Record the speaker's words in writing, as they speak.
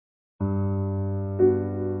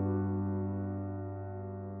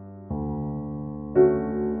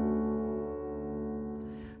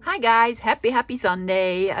guys, happy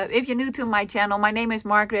Sunday. If you're new to my channel, my name is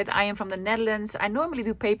Margaret. I am from the Netherlands. I normally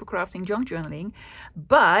do paper crafting, junk journaling,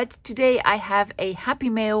 but today I have a happy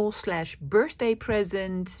mail / birthday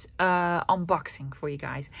present unboxing for you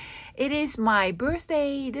guys. It is my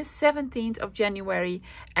birthday, the 17th of January,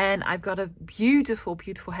 and I've got a beautiful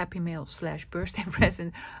happy mail / birthday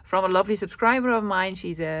present from a lovely subscriber of mine.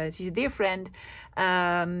 She's a dear friend.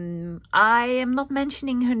 I am not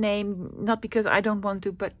mentioning her name, not because I don't want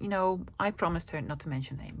to, but you know, I promised her not to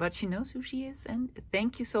mention her name, but she knows who she is, and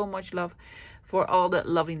thank you so much, love, for all the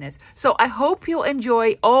loveliness. So I hope you'll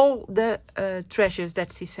enjoy all the treasures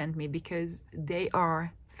that she sent me, because they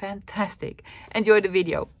are fantastic. Enjoy the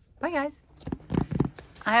video. Bye guys.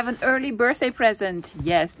 I have an early birthday present.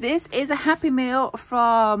 Yes, this is a happy mail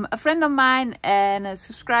from a friend of mine and a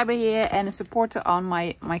subscriber here and a supporter on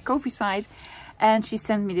my Ko-fi site. And she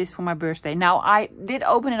sent me this for my birthday. Now, I did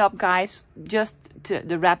open it up, guys, just to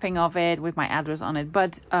the wrapping of it with my address on it.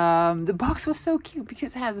 But the box was so cute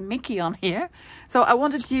because it has Mickey on here. So I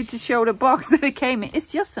wanted you to show the box that it came in. It's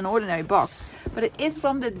just an ordinary box, but it is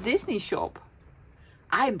from the Disney shop.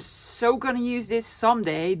 I'm so gonna use this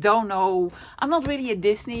someday. Don't know. I'm not really a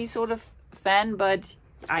Disney sort of fan, but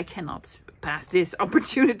I cannot pass this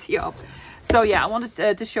opportunity up. So yeah, I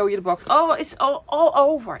wanted to show you the box. Oh, it's all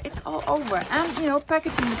over. It's all over. And you know,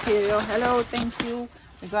 packaging material. Hello, thank you.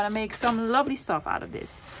 We're gonna make some lovely stuff out of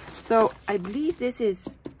this. So I believe it's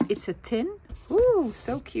a tin. Ooh,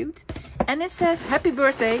 so cute. And it says happy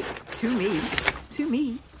birthday to me. To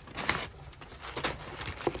me.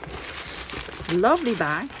 Lovely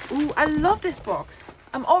bag. Ooh, I love this box.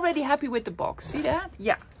 I'm already happy with the box. See that?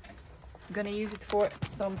 Yeah. I'm gonna use it for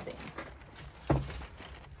something.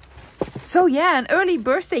 So yeah, an early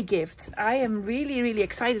birthday gift. I am really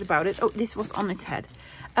excited about it. Oh, this was on its head.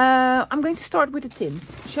 I'm going to start with the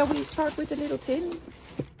tins. Shall we start with the little tin?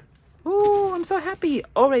 Oh, I'm so happy.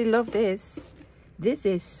 Already love this. This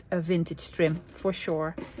is a vintage trim for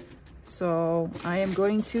sure. So I am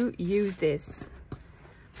going to use this.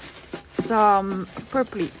 Some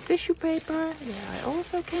purpley tissue paper. Yeah, I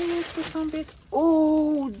also can use for some bits.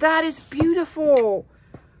 Oh, that is beautiful.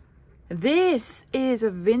 This is a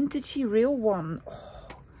vintagey real one. Oh,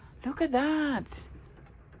 look at that.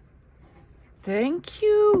 Thank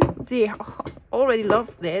you, dear. Oh, already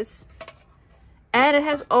love this. And it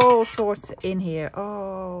has all sorts in here.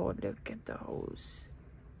 Oh, look at those.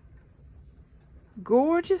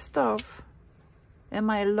 Gorgeous stuff. Am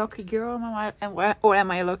I a lucky girl? Or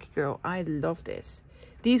am I a lucky girl? I love this.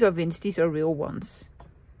 These are vintage. These are real ones.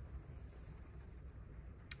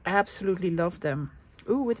 Absolutely love them.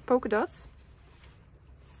 Ooh, with polka dots.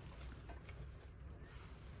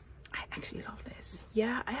 I actually love this.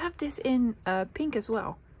 Yeah, I have this in pink as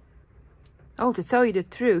well. Oh, to tell you the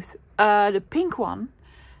truth, the pink one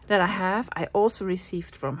that I have, I also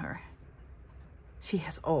received from her. She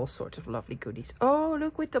has all sorts of lovely goodies. Oh,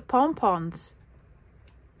 look with the pom-poms.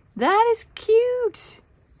 That is cute.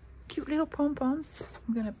 Cute little pom-poms.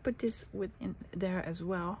 I'm gonna put this within there as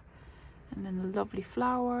well. And then the lovely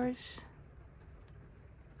flowers.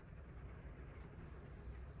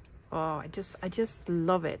 Oh, I just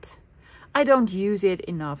love it. I don't use it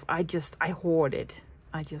enough. I hoard it.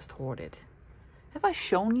 I just hoard it. Have I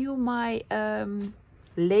shown you my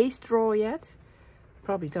lace drawer yet?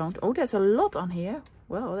 Probably don't. Oh, there's a lot on here.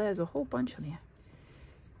 Well, there's a whole bunch on here.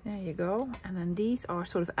 There you go. And then these are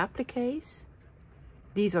sort of appliques.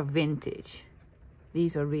 These are vintage.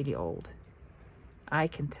 These are really old. I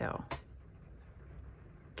can tell.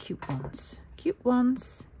 Cute ones. Cute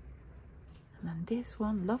ones. And then this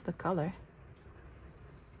one, love the color.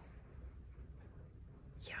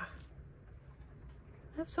 Yeah.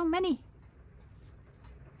 I have so many.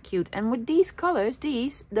 Cute. And with these colors,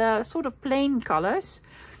 the sort of plain colors,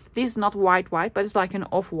 this is not white, but it's like an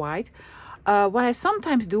off-white. What I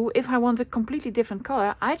sometimes do, if I want a completely different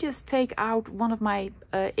color, I just take out one of my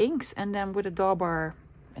inks and then with a dauber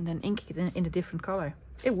and then ink it in a different color.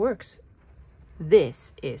 It works.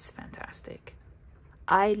 This is fantastic.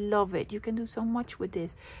 I love it. You can do so much with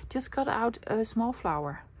this. Just cut out a small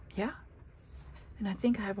flower. Yeah. And I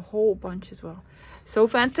think I have a whole bunch as well. So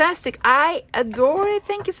fantastic. I adore it.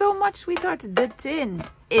 Thank you so much, sweetheart. The tin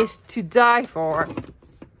is to die for.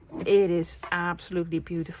 It is absolutely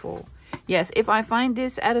beautiful. Yes, if I find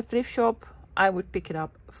this at a thrift shop, I would pick it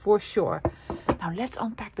up for sure. Now let's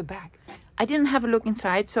unpack the bag. I didn't have a look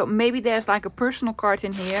inside, so maybe there's like a personal card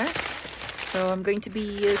in here. So I'm going to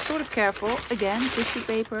be sort of careful. Again, tissue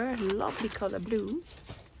paper, lovely color blue.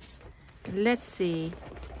 Let's see.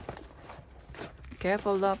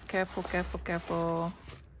 Careful, love, careful, careful, careful.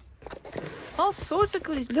 All sorts of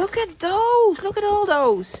goodies. Look at those. Look at all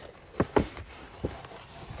those.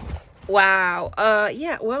 Wow.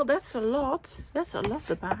 Yeah, well, that's a lot. That's a lot,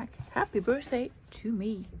 the bag. Happy birthday to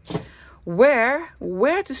me. Where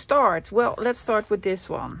to start? Well, let's start with this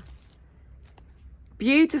one.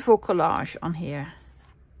 Beautiful collage on here.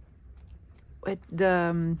 With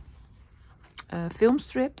the film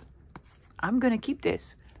strip. I'm gonna keep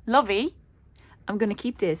this. Lovey, I'm gonna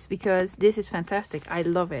keep this because this is fantastic. I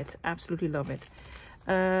love it. Absolutely love it.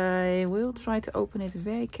 I will try to open it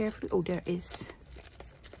very carefully. Oh, there is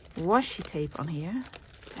washi tape on here.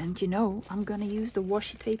 And you know, I'm gonna use the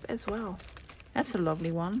washi tape as well. That's a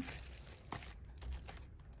lovely one.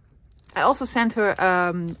 I also sent her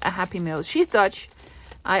a Happy Mail. She's Dutch.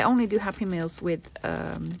 I only do Happy Mails with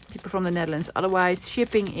people from the Netherlands. Otherwise,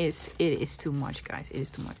 shipping is too much, guys. It is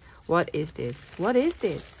too much. What is this? What is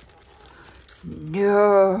this?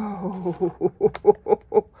 No.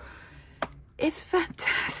 It's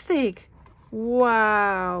fantastic.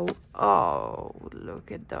 Wow. Oh,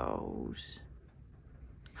 look at those.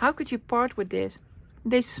 How could you part with this?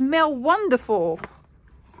 They smell wonderful.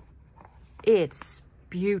 It's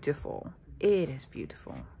beautiful. It is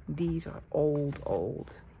beautiful. These are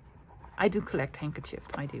old. I do collect handkerchiefs.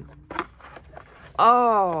 I do.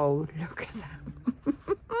 Oh, look at them.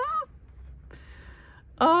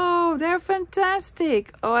 Oh, they're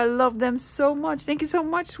fantastic. Oh, I love them so much. Thank you so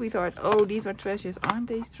much, sweetheart. Oh, these are treasures. Aren't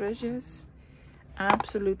these treasures?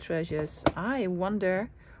 Absolute treasures. I wonder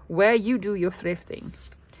where you do your thrifting.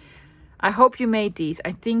 I hope you made these.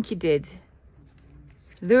 I think you did.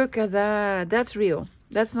 Look at that. That's real.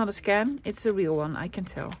 That's not a scam. It's a real one. I can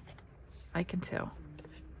tell. I can tell.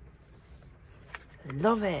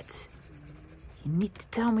 Love it. You need to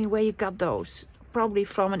tell me where you got those. Probably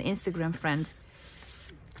from an Instagram friend.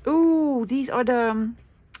 Ooh, these are the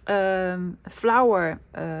flower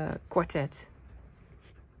quartet.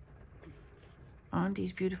 Aren't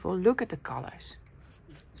these beautiful? Look at the colors.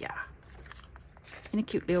 Yeah. In a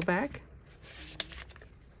cute little bag.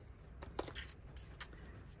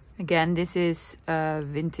 Again, this is a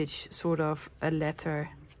vintage sort of a letter.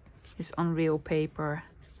 It's on real paper.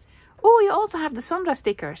 Oh, you also have the Sandra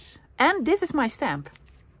stickers. And this is my stamp.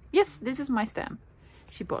 Yes, this is my stamp.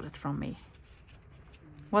 She bought it from me.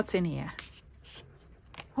 What's in here?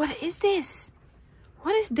 What is this?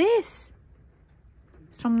 What is this?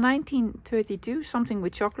 It's from 1932. Something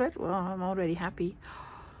with chocolate. Well, I'm already happy.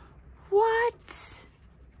 What?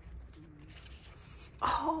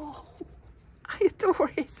 Oh, I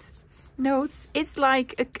adore it. Notes. It's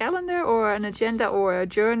like a calendar or an agenda or a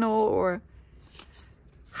journal or...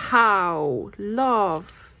 How?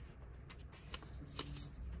 Love.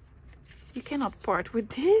 You cannot part with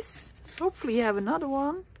this. Hopefully you have another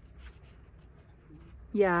one.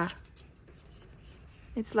 Yeah.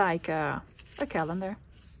 It's like a calendar.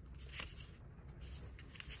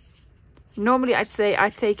 Normally I'd say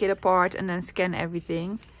I take it apart and then scan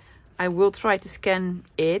everything. I will try to scan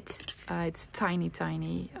it. It's tiny.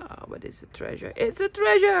 Oh, but it's a treasure. It's a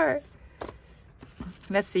treasure!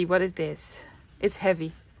 Let's see, what is this? It's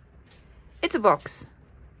heavy. It's a box.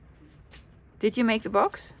 Did you make the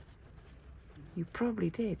box? You probably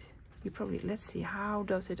did. Let's see, how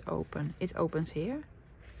does it open? It opens here.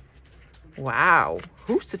 Wow.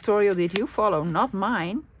 Whose tutorial did you follow? Not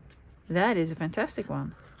mine. That is a fantastic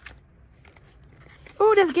one.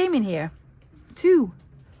 Oh, there's a game in here. 2.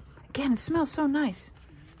 Again, it smells so nice.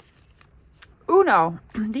 Uno.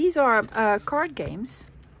 These are card games.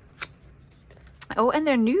 Oh, and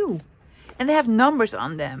they're new. And they have numbers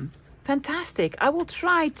on them. Fantastic. I will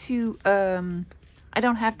try to... I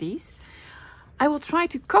don't have these. I will try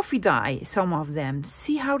to coffee dye some of them.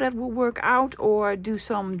 See how that will work out. Or do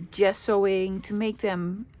some gessoing to make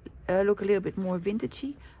them look a little bit more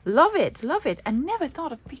vintagey. Love it. Love it. I never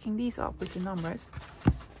thought of picking these up with the numbers.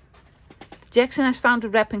 Jackson has found the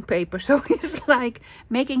wrapping paper. So he's like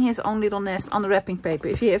making his own little nest on the wrapping paper.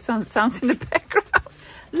 If you hear some sounds in the background.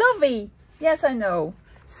 Lovey. Yes, I know.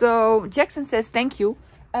 So Jackson says thank you.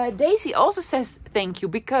 Daisy also says thank you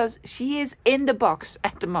because she is in the box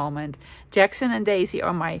at the moment. Jackson and Daisy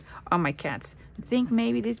are my cats. I think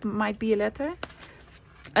maybe this might be a letter.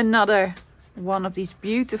 Another one of these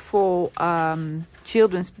beautiful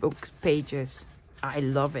children's book pages. I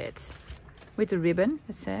love it. With a ribbon,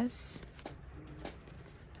 it says.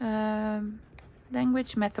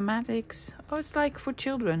 Language, mathematics. Oh, it's like for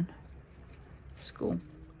children. School.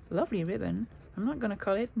 Lovely ribbon. I'm not gonna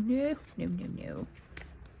cut it. No.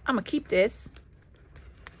 I'm gonna keep this.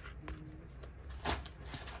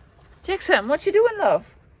 Jackson, what you doing, love?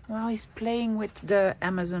 Well, he's playing with the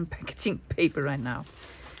Amazon packaging paper right now.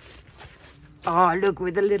 Oh, look,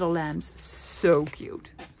 with the little lambs. So cute.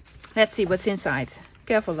 Let's see what's inside.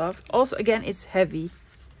 Careful, love. Also, again, it's heavy.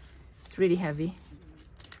 It's really heavy.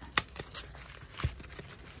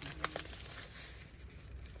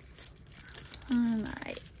 And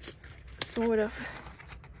I sort of...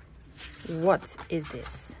 What is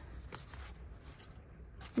this?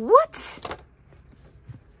 What?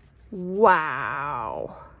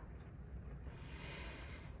 Wow.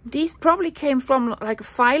 These probably came from like a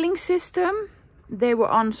filing system. They were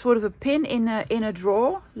on sort of a pin in a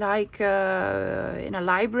drawer, like in a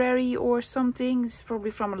library or something. It's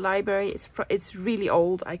probably from a library. It's really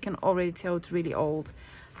old. I can already tell it's really old.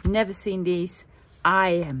 Never seen these.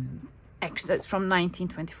 It's from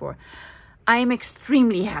 1924. I am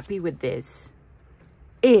extremely happy with this.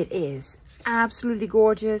 It is absolutely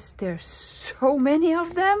gorgeous. There's so many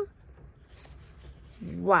of them.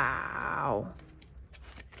 Wow.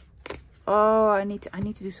 Oh, I need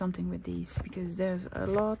to do something with these because there's a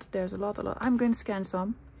lot. I'm going to scan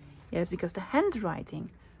some. Yes, because the handwriting.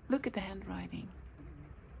 Look at the handwriting.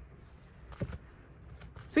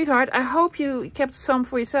 Sweetheart, I hope you kept some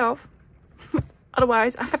for yourself.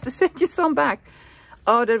 Otherwise, I have to send you some back.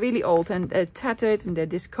 Oh, they're really old and they're tattered and they're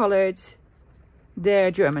discolored.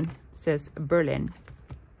 They're German, says Berlin.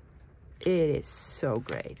 It is so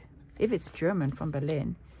great. If it's German from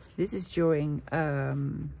Berlin, this is during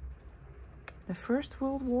the First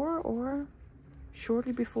World War or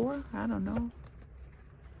shortly before. I don't know.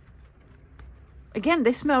 Again,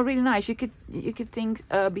 they smell really nice. You could think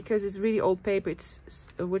because it's really old paper, it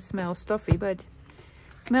would smell stuffy, but it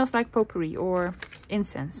smells like potpourri or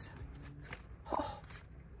incense. Oh,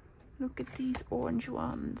 look at these orange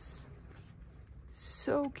ones.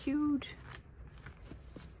 So cute.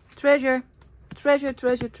 Treasure, treasure,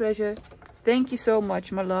 treasure, treasure. Thank you so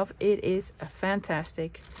much, my love. It is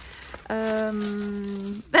fantastic.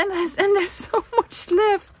 And there's so much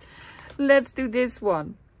left. Let's do this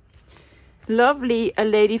one. Lovely, a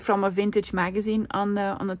lady from a vintage magazine on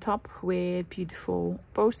the top with beautiful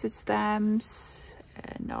postage stamps.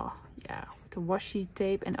 And oh yeah, the washi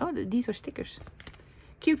tape. And oh, these are stickers.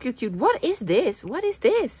 Cute, cute, cute. What is this? What is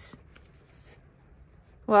this?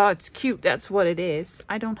 Well, it's cute. That's what it is.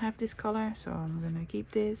 I don't have this color, so I'm gonna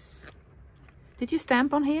keep this. Did you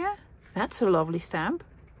stamp on here? That's a lovely stamp.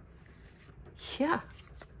 Yeah.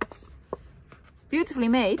 Beautifully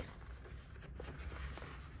made.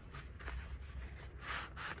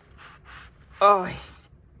 Oh,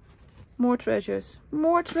 more treasures.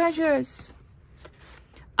 More treasures.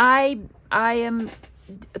 I am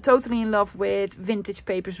totally in love with vintage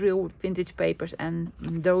papers, real vintage papers, and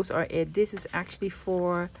those are it. This is actually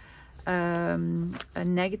for a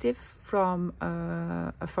negative from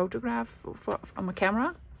a photograph from a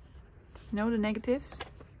camera. You know the negatives?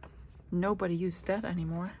 Nobody uses that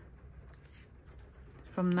anymore.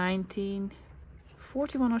 From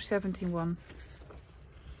 1941 or 71.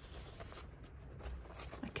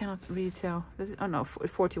 I cannot really tell. This is, oh no,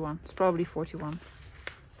 41. It's probably 41.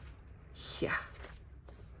 Yeah.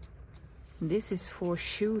 This is for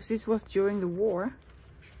shoes. This was during the war.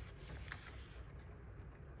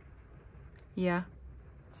 Yeah.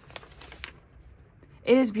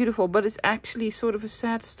 It is beautiful, but it's actually sort of a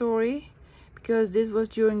sad story. Because this was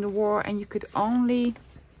during the war and you could only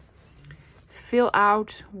fill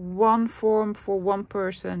out one form for one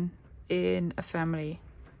person in a family.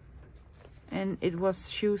 And it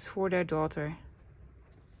was shoes for their daughter.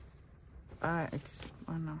 I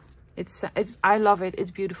don't know. I love it.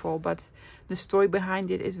 It's beautiful, but the story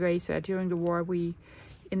behind it is very sad. During the war, in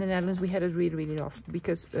the Netherlands, we had it really, really rough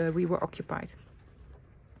because we were occupied.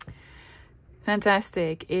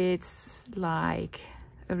 Fantastic. It's like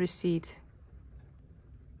a receipt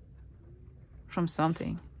from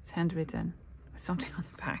something. It's handwritten. Something on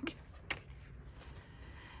the back.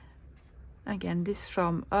 Again, this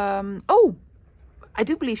from oh, I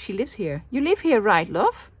do believe she lives here. You live here, right,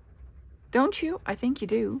 love? Don't you? I think you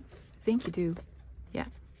do. I think you do. Yeah.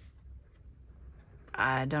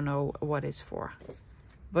 I don't know what it's for,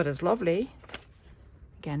 but it's lovely.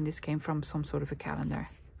 Again, this came from some sort of a calendar,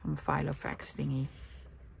 from a Filofax thingy.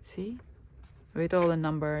 See? With all the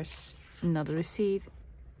numbers, another receipt.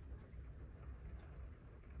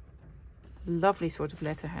 Lovely sort of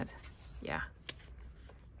letterhead. Yeah.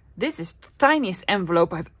 This is the tiniest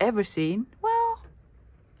envelope I've ever seen. Well,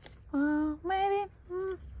 maybe.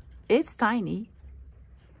 It's tiny.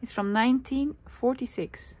 It's from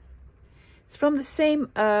 1946. It's from the same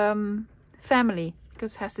family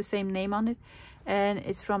because it has the same name on it. And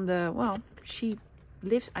it's from the, well,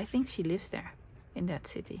 I think she lives there in that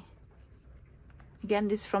city. Again,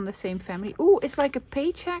 this is from the same family. Oh, it's like a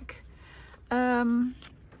paycheck.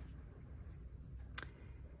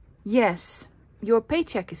 Yes, your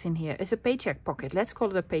paycheck is in here. It's a paycheck pocket. Let's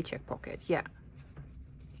call it a paycheck pocket. Yeah.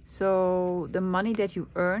 So the money that you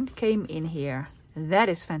earned came in here. That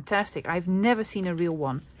is fantastic. I've never seen a real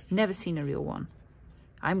one. Never seen a real one.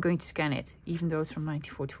 I'm going to scan it, even though it's from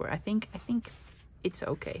 1944. I think it's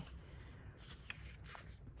okay.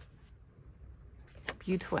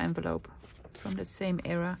 Beautiful envelope from that same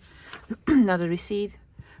era. Another receipt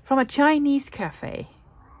from a Chinese cafe.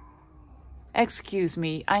 Excuse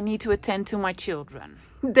me, I need to attend to my children.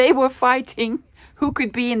 They were fighting who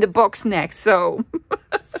could be in the box next, so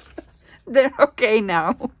they're okay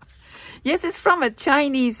now. Yes, it's from a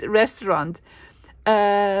Chinese restaurant.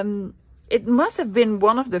 It must have been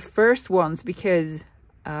one of the first ones because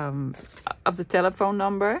of the telephone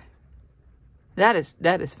number. That is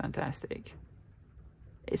fantastic.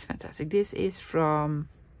 It's fantastic. This is from...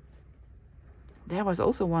 There was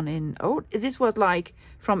also one in... Oh, this was like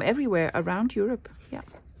from everywhere around Europe. Yeah.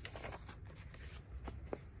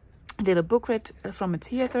 A little booklet from a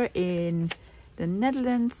theater in the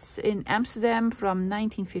Netherlands, in Amsterdam from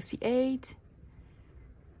 1958.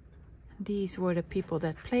 These were the people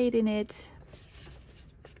that played in it.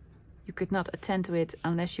 You could not attend to it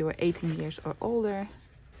unless you were 18 years or older.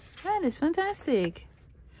 That is fantastic.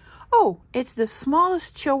 Oh, it's the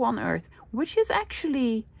smallest show on earth, which is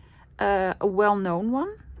actually a well-known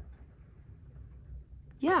one.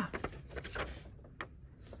 Yeah.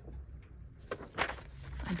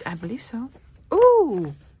 I believe so.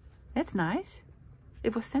 Ooh, that's nice.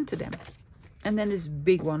 It was sent to them. And then this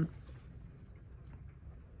big one.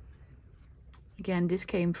 Again, this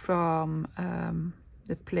came from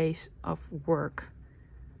the place of work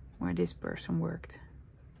where this person worked.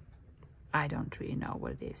 I don't really know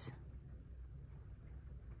what it is.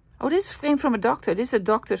 Oh, this came from a doctor. This is a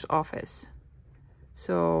doctor's office.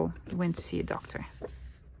 So we went to see a doctor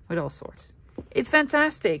with all sorts. It's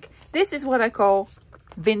fantastic. This is what I call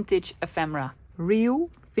vintage ephemera.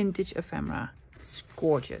 Real vintage ephemera. It's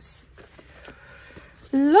gorgeous.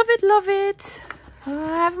 Love it, love it. I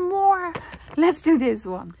have more. Let's do this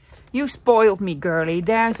one. You spoiled me, girly.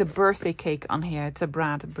 There's a birthday cake on here. It's a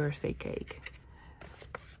Brad birthday cake.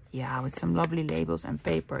 Yeah, with some lovely labels and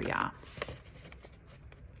paper, yeah.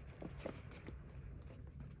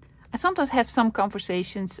 I sometimes have some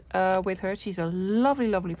conversations with her. She's a lovely,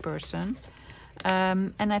 lovely person.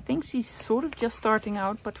 And I think she's sort of just starting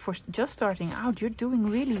out. But for just starting out, you're doing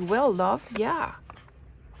really well, love. Yeah.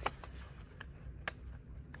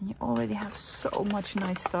 And you already have so much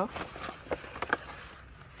nice stuff.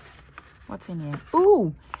 What's in here?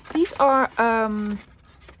 Ooh, these are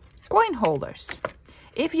coin holders.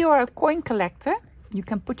 If you are a coin collector, you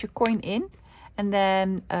can put your coin in. And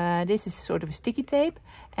then this is sort of a sticky tape.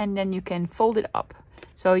 And then you can fold it up.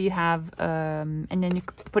 So you have, and then you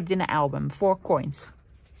put it in an album for coins.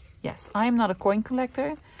 Yes, I am not a coin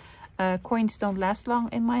collector. Coins don't last long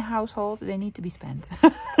in my household. They need to be spent.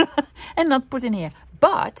 And not put in here.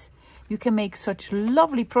 But you can make such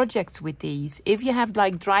lovely projects with these. If you have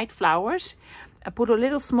like dried flowers, put a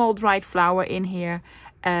little small dried flower in here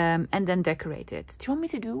and then decorate it. Do you want me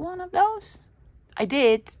to do one of those? I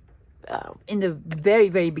did in the very,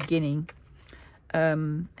 very beginning.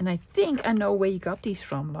 And I think I know where you got these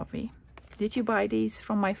from, lovey. Did you buy these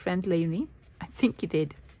from my friend Leonie? I think you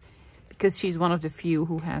did. Because she's one of the few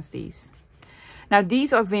who has these. Now,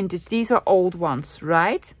 these are vintage. These are old ones,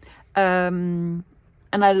 right? And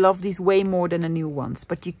I love these way more than the new ones.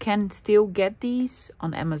 But you can still get these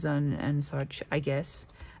on Amazon and such, I guess.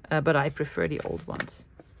 But I prefer the old ones.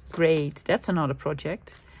 Great. That's another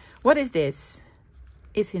project. What is this?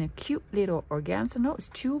 It's in a cute little organza. No, it's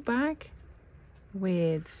jewel bag.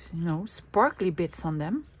 With, you know, sparkly bits on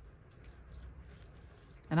them.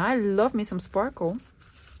 And I love me some sparkle.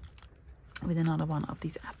 With another one of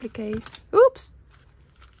these appliques. Oops!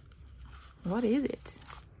 What is it?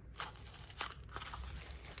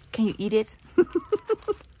 Can you eat it?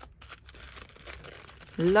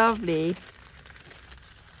 Lovely.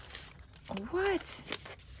 What?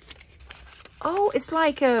 Oh, it's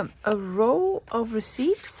like a roll of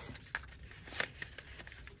receipts.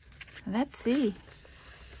 Let's see.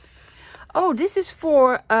 Oh, this is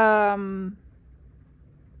for a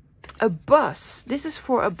bus. This is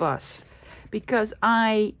for a bus. Because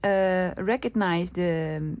I recognize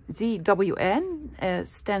the ZWN,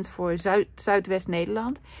 stands for Zuidwest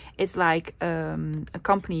Nederland. It's like a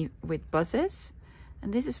company with buses.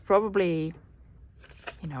 And this is probably,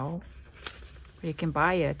 you know, where you can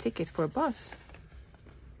buy a ticket for a bus.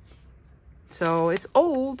 So it's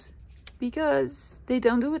old because they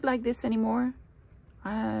don't do it like this anymore,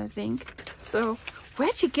 I think. So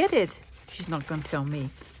where'd you get it? She's not gonna tell me.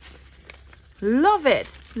 Love it.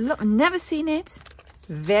 Never seen it.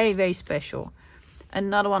 Very, very special.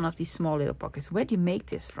 Another one of these small little pockets. Where do you make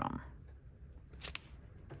this from?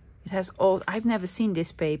 It has all, I've never seen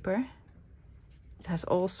this paper. It has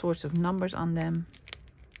all sorts of numbers on them.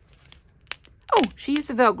 Oh, she used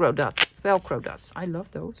the Velcro dots. Velcro dots. I love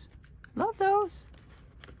those. Love those.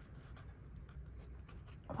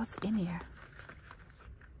 What's in here?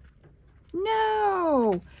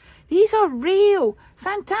 No! These are real.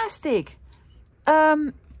 Fantastic.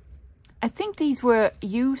 I think these were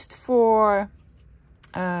used for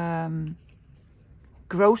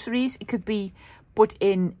groceries. It could be put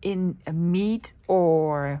in a meat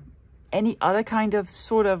or any other kind of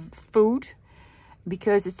sort of food,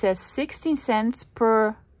 because it says 16 cents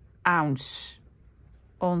per ounce.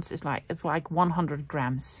 Ounce is like, it's like 100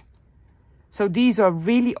 grams. So these are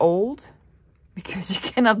really old, because you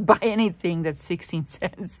cannot buy anything that's 16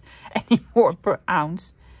 cents anymore per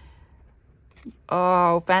ounce.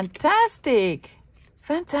 Oh, fantastic.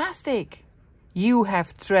 Fantastic. You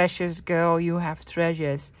have treasures, girl. You have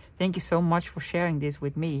treasures. Thank you so much for sharing this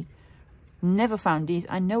with me. Never found these.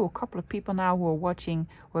 I know a couple of people now who are watching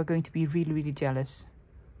who are going to be really, really jealous.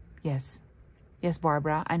 Yes. Yes,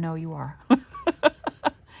 Barbara, I know you are.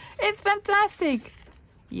 It's fantastic.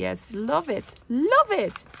 Yes, love it. Love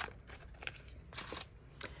it.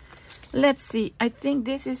 Let's see. I think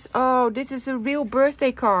this is, oh, this is a real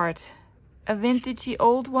birthday card. A vintagey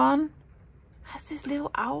old one. Has this little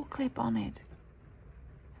owl clip on it.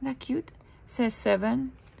 Isn't that cute? Says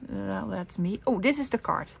 7. That's me. Oh, this is the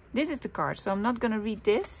card. This is the card. So I'm not going to read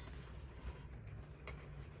this.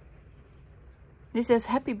 This says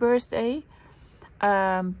happy birthday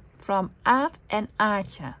from Aad and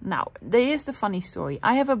Aatje. Now, there is the funny story.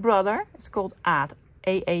 I have a brother. It's called Aad.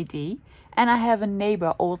 A-A-D. And I have a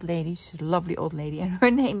neighbor, old lady. She's a lovely old lady. And her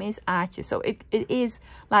name is Aatje. So it is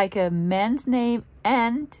like a man's name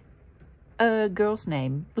and a girl's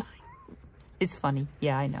name. It's funny.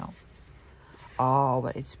 Yeah, I know. Oh,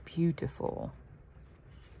 but it's beautiful.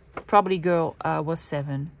 Probably girl was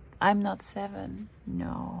 7. I'm not 7.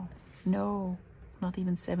 No. No. Not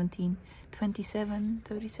even 17. 27,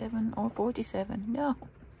 37 or 47. No.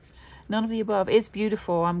 None of the above. It's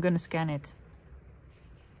beautiful. I'm going to scan it.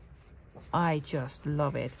 I just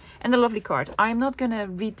love it. And the lovely card. I'm not going to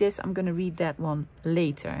read this. I'm going to read that one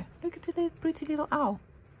later. Look at the pretty little owl.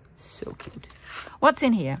 So cute. What's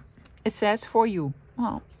in here? It says for you.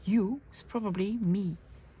 Well, you is probably me.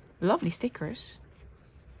 Lovely stickers.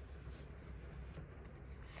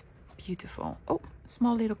 Beautiful. Oh,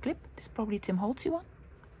 small little clip. This is probably Tim Holtzy one.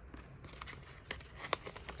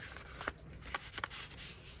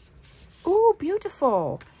 Oh,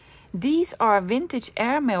 beautiful. These are vintage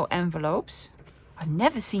airmail envelopes. I've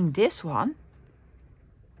never seen this one.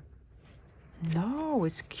 No,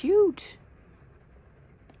 it's cute.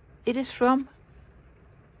 It is from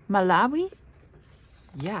Malawi.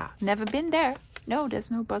 Yeah, never been there. No,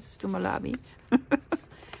 there's no buses to Malawi.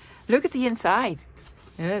 Look at the inside.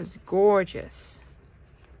 It's gorgeous.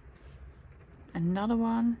 Another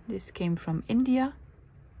one. This came from India.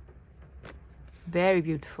 Very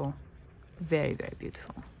beautiful. Very, very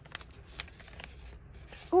beautiful.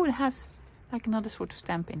 Oh, it has like another sort of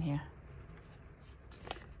stamp in here.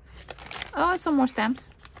 Oh, some more stamps.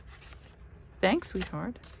 Thanks,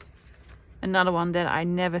 sweetheart. Another one that I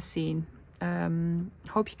never seen.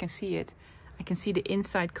 Hope you can see it. I can see the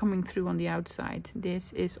inside coming through on the outside.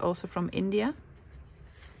 This is also from India.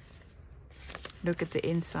 Look at the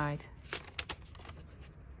inside.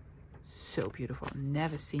 So beautiful.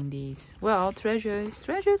 Never seen these. Well, treasures,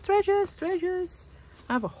 treasures, treasures, treasures.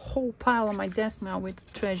 I have a whole pile on my desk now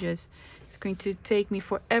with treasures. It's going to take me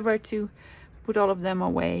forever to put all of them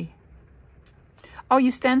away. Oh,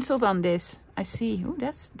 you stenciled on this. I see. Oh,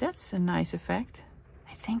 that's a nice effect.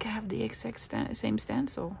 I think I have the exact same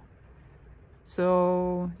stencil.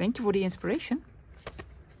 So thank you for the inspiration.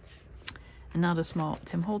 Another small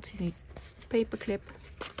Tim Holtzy paper clip.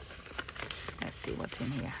 Let's see what's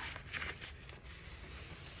in here.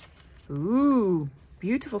 Ooh,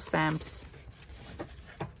 beautiful stamps.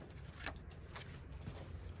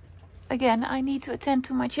 Again, I need to attend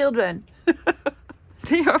to my children.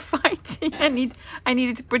 They are fighting. I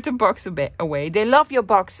needed to put the box away. They love your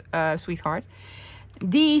box, sweetheart.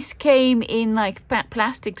 These came in like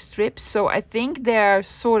plastic strips, so I think they're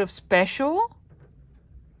sort of special.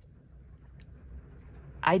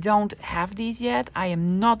 I don't have these yet. I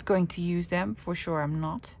am not going to use them. For sure, I'm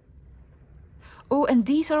not. Oh, and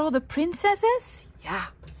these are all the princesses? Yeah.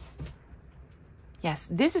 Yes,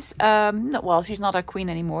 this is, no, well, she's not a queen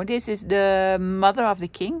anymore. This is the mother of the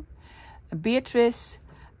king. Beatrice,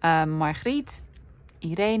 Margriet,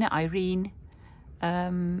 Irene,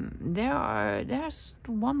 there's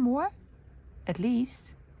one more. at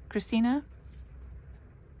least. Christina?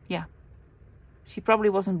 Yeah. She probably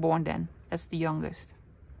wasn't born then. That's the youngest.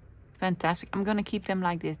 Fantastic. I'm gonna keep them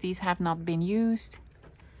like this. These have not been used.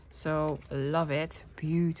 So, love it.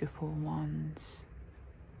 Beautiful ones.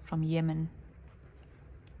 From Yemen.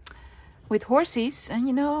 With horses. And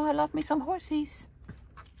you know, I love me some horses.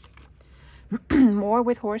 More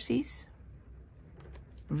with horses.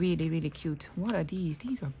 Really, really cute. What are these?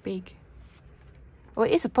 These are big. Oh,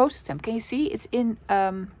 it is a postage stamp. Can you see? It's in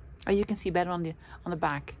oh, you can see better on the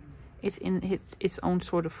back. It's in its own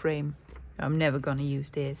sort of frame. I'm never gonna use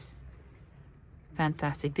this.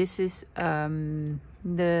 Fantastic. This is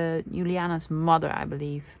the Juliana's mother, I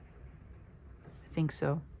believe. I think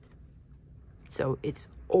so. So it's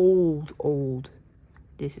old.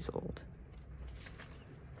 This is old.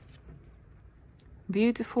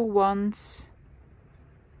 Beautiful ones.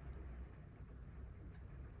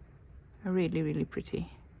 Really, really pretty.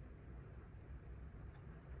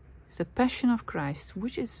 It's the Passion of Christ,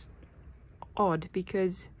 which is odd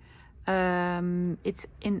because it's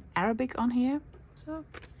in Arabic on here. So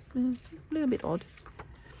it's a little bit odd.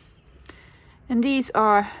 And these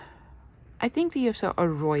are, I think these are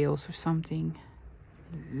royals or something.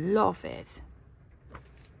 Love it.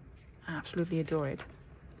 Absolutely adore it.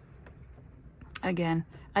 Again,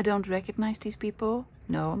 I don't recognize these people.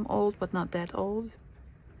 No, I'm old, but not that old.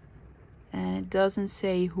 And it doesn't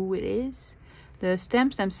say who it is. The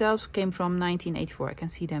stamps themselves came from 1984. I can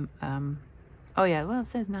see them. Oh yeah, well, it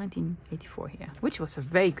says 1984 here, which was a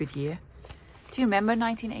very good year. Do you remember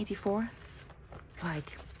 1984?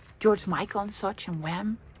 Like George Michael and such, and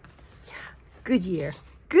Wham. Yeah, good year.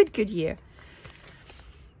 Good year.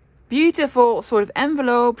 Beautiful sort of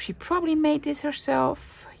envelope. She probably made this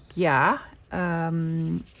herself. Yeah.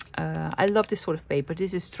 I love this sort of paper.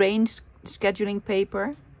 This is strange scheduling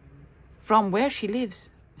paper from where she lives.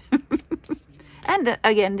 And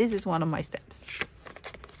again, this is one of my stamps.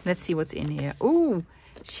 Let's see what's in here. Ooh,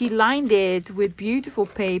 she lined it with beautiful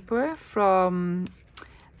paper from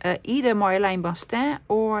either Marjolein Bastin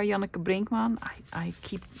or Janneke Brinkman. I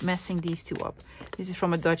keep messing these two up. This is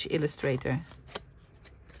from a Dutch illustrator.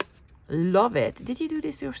 Love it. Did you do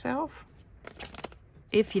this yourself?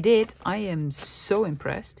 If you did, I am so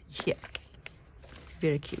impressed. Yeah,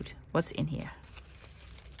 very cute. What's in here?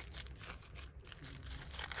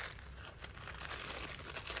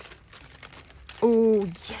 Oh,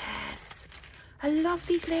 yes. I love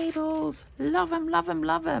these labels. Love them, love them,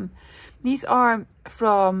 love them. These are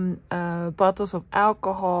from bottles of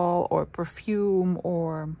alcohol or perfume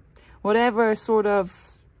or whatever sort of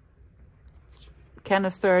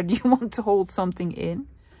canister you want to hold something in.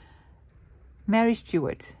 Mary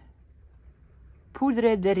Stuart.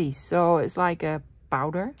 Poudre de riz. So it's like a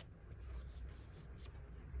powder.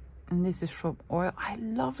 And this is from oil. I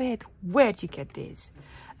love it. Where'd you get this?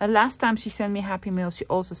 Last time she sent me Happy Mails, she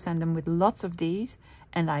also sent them with lots of these.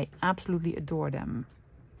 And I absolutely adore them.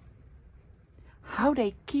 How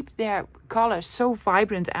they keep their colors so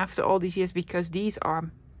vibrant after all these years. Because these are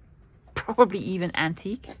probably even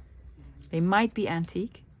antique. They might be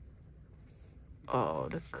antique. Oh,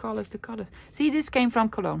 the colors, the colors. See, this came from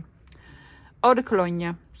Cologne. Oh, the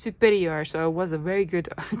Cologne Superior. So it was a very good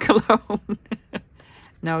cologne.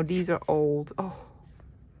 No, these are old. Oh,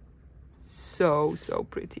 so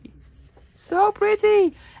pretty. So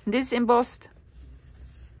pretty. And this is embossed.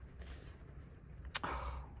 Oh.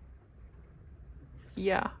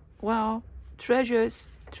 Yeah, well, treasures.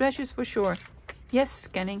 Treasures for sure. Yes,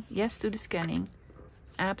 scanning. Yes to the scanning.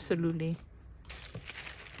 Absolutely.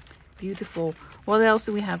 Beautiful. What else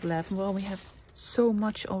do we have left? Well, we have so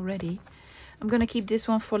much already. I'm gonna keep this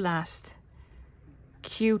one for last.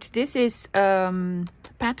 Cute. This is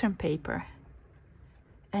pattern paper.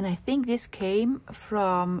 And I think this came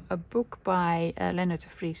from a book by Leonard de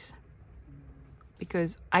Vries.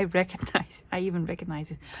 Because I even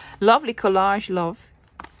recognize it. Lovely collage, love.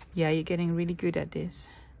 Yeah, you're getting really good at this.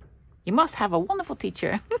 You must have a wonderful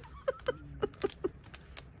teacher.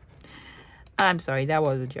 I'm sorry, that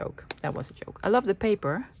was a joke. That was a joke. I love the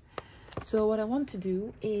paper. So what I want to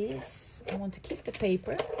do is, I want to keep the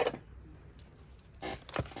paper.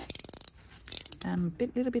 I'm a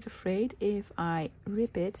little bit afraid if I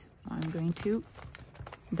rip it, I'm going to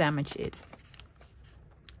damage it.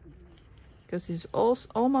 Because this is also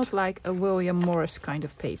almost like a William Morris kind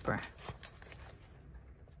of paper.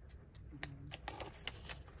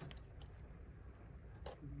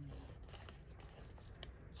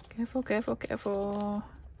 Careful, careful, careful.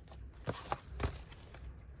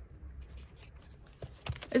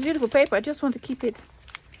 It's beautiful paper. I just want to keep it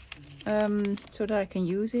so that I can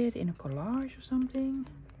use it in a collage or something.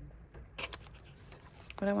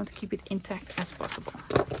 but I want to keep it intact as possible.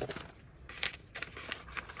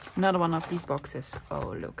 Another one of these boxes.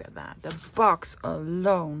 Oh, look at that. The box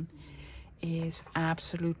alone is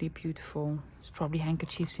absolutely beautiful. There's probably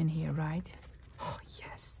handkerchiefs in here, right? Oh,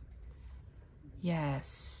 yes.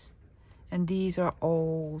 Yes. And these are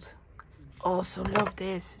old. Also love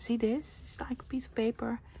this. See this? It's like a piece of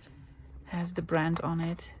paper. Has the brand on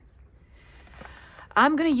it. I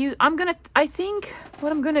think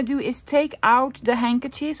what I'm gonna do is take out the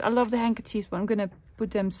handkerchiefs. I love the handkerchiefs, but I'm gonna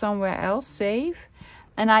put them somewhere else safe.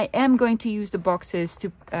 And I am going to use the boxes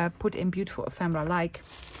to put in beautiful ephemera, like,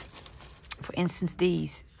 for instance,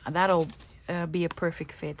 these. That'll be a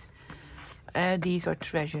perfect fit. These are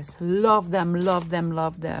treasures. Love them, love them,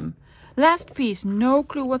 love them. Last piece, no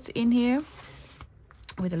clue what's in here.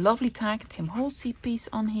 With a lovely tag, Tim Holtzy piece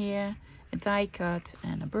on here, a die cut,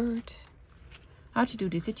 and a bird. How'd you do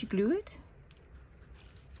this? Did you glue it?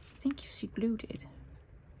 I think she glued it.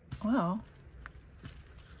 Well,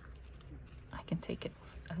 I can take it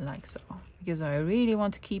like so, because I really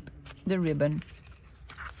want to keep the ribbon.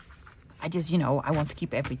 I just, you know, I want to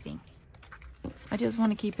keep everything. I just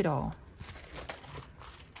want to keep it all.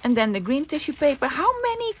 And then the green tissue paper. How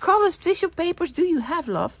many colors tissue papers do you have,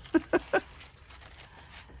 love?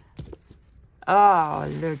 Oh,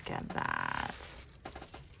 look at that.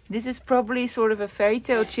 This is probably sort of a fairy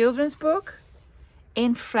tale children's book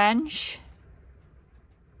in French.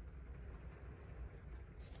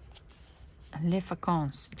 Les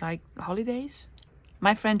vacances, like holidays.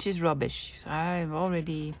 My French is rubbish. I've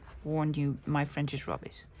already warned you, my French is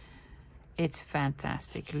rubbish. It's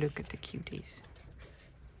fantastic. Look at the cuties.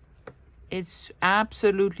 It's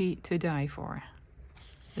absolutely to die for.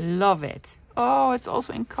 Love it. Oh, it's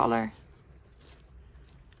also in color.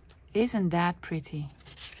 Isn't that pretty?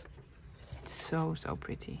 It's so, so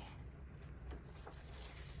pretty.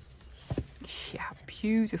 Yeah,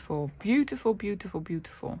 beautiful, beautiful, beautiful,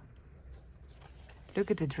 beautiful. Look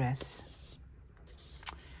at the dress.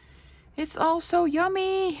 It's all so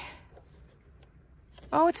yummy.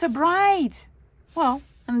 Oh, it's a bride. Well,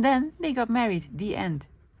 and then they got married. The end.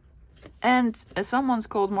 And someone's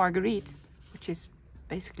called Marguerite, which is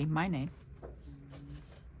basically my name.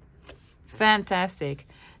 Fantastic.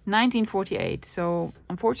 1948. So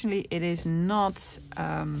unfortunately it is not,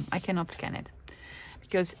 I cannot scan it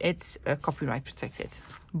because it's copyright protected.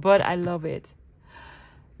 But I love it.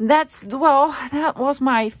 That was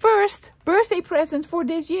my first birthday present for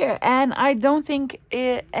this year, and I don't think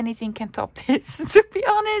anything can top this. To be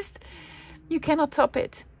honest, you cannot top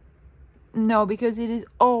it. No, because it is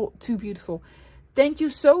all too beautiful. Thank you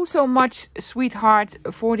so, so much, sweetheart,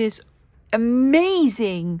 for this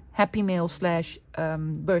amazing Happy Mail /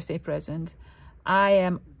 birthday present. I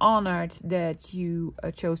am honored that you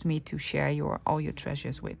chose me to share all your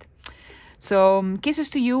treasures with. So kisses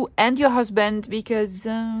to you and your husband, because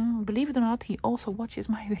believe it or not, he also watches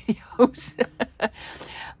my videos.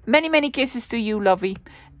 Many, many kisses to you, lovey.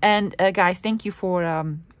 And guys, thank you for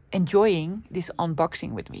enjoying this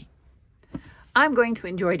unboxing with me. I'm going to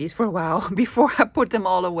enjoy these for a while before I put them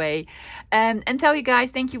all away. And tell you guys,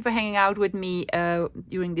 thank you for hanging out with me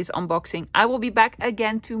during this unboxing. I will be back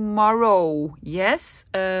again tomorrow. Yes,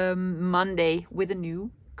 Monday, with a new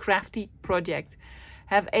crafty project.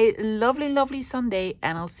 Have a lovely, lovely Sunday,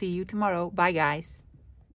 and I'll see you tomorrow. Bye, guys.